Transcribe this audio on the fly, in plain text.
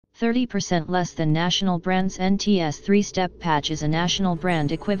30% less than national brands. NTS 3-step patch is a national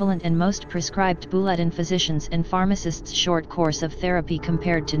brand equivalent and most prescribed bullet in physicians and pharmacists' short course of therapy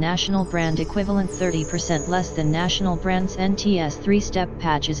compared to national brand equivalent. 30% less than national brands. NTS 3-step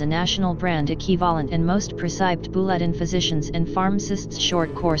patch is a national brand equivalent and most prescribed bullet in physicians and pharmacists'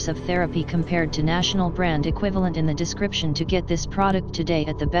 short course of therapy compared to national brand equivalent in the description to get this product today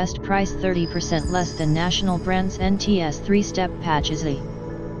at the best price. 30% less than national brands. NTS 3-step patch is a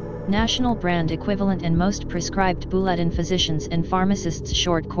national brand equivalent and most prescribed bullet in physicians and pharmacists'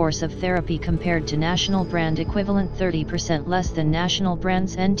 short course of therapy compared to national brand equivalent. 30% less than national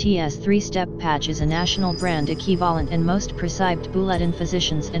brands. NTS 3-step patch is a national brand equivalent and most prescribed bullet in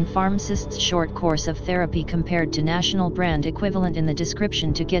physicians and pharmacists' short course of therapy compared to national brand equivalent in the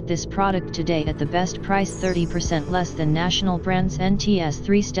description to get this product today at the best price. 30% less than national brands. NTS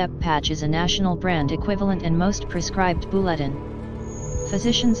 3-step patch is a national brand equivalent and most prescribed bullet in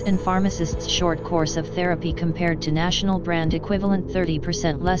physicians and pharmacists' short course of therapy compared to national brand equivalent.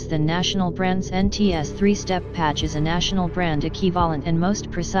 30% less than national brands. NTS 3-step patch is a national brand equivalent and most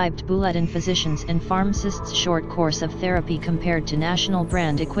prescribed bullet in physicians and pharmacists' short course of therapy compared to national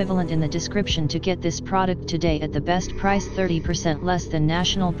brand equivalent in the description to get this product today at the best price. 30% less than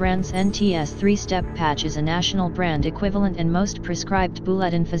national brands. NTS 3-step patch is a national brand equivalent and most prescribed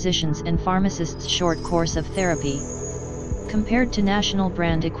bullet in physicians and pharmacists' short course of therapy compared to national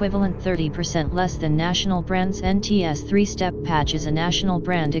brand equivalent. 30% less than national brands. NTS 3-step patch is a national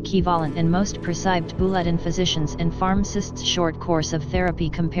brand equivalent and most prescribed bullet in physicians and pharmacists' short course of therapy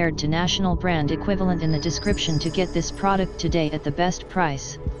compared to national brand equivalent in the description to get this product today at the best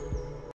price.